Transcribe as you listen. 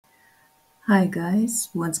Hi guys,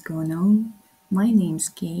 what's going on? My name's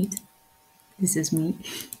Kate. This is me.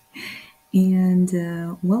 And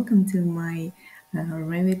welcome to my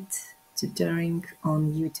Revit tutoring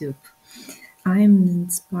on YouTube. I'm an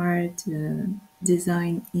inspired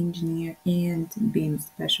design engineer and BIM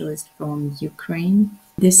specialist from Ukraine.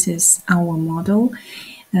 This is our model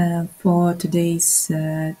for today's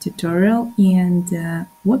tutorial, and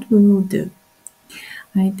what we will do.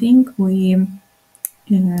 I think we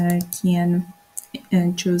can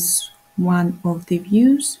choose one of the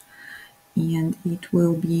views, and it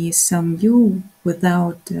will be some view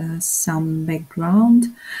without some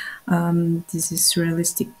background. This is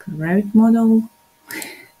realistic Revit model.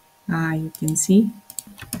 You can see.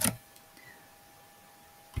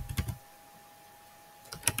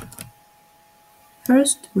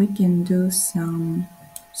 First, we can do some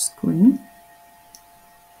screen.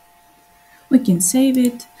 We can save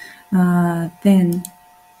it, then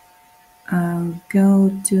go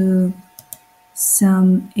to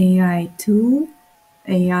some AI tool,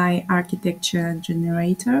 AI architecture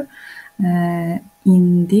generator.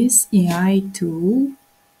 In this AI tool,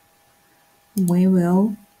 we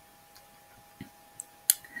will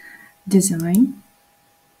design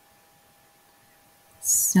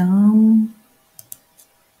some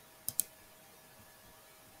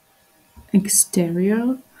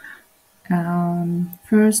exterior.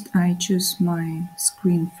 First, I choose my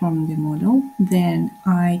screen from the model, then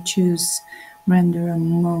I choose render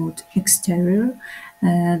mode exterior,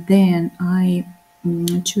 then I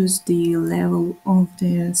choose the level of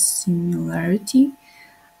the similarity.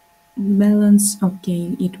 Balance,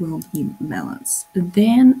 okay, it will be balance.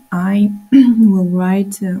 Then I will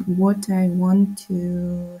write what I want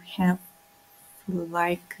to have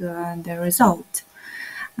like the result.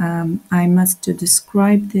 I must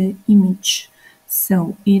describe the image,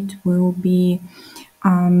 so it will be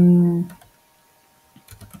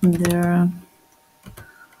the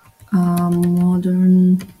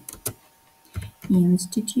Modern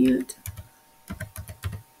Institute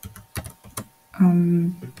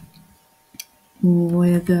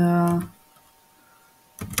with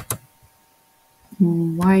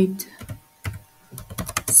white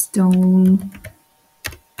stone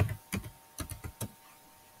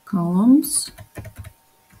columns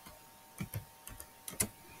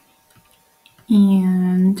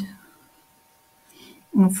and,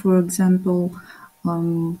 for example,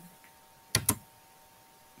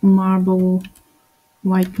 marble,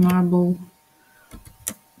 white marble,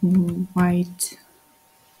 white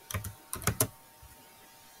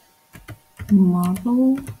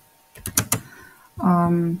marble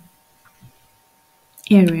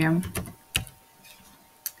area.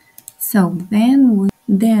 So then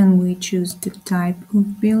we choose the type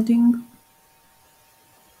of building.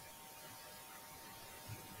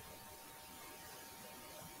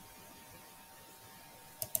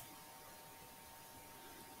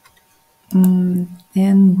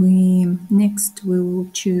 Then next we will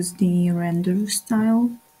choose the render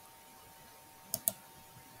style.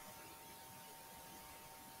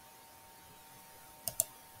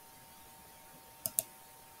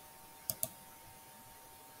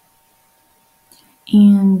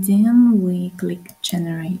 And then we click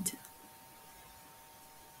generate.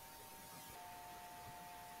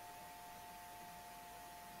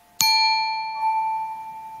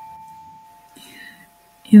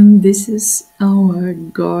 And this is our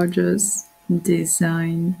gorgeous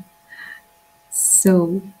design.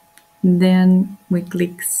 So then we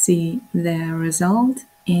click see the result,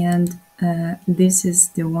 and this is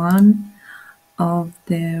the one of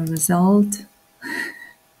the result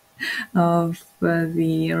of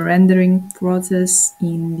the rendering process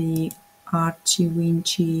in the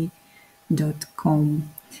archivinci.com.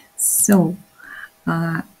 So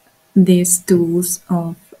these tools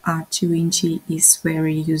of ArchiVinci is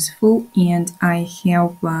very useful, and I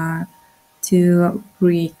have 2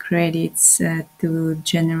 free credits to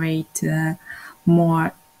generate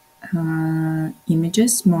more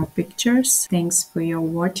images, more pictures. Thanks for your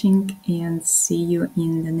watching, and see you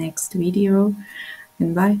in the next video.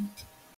 Goodbye.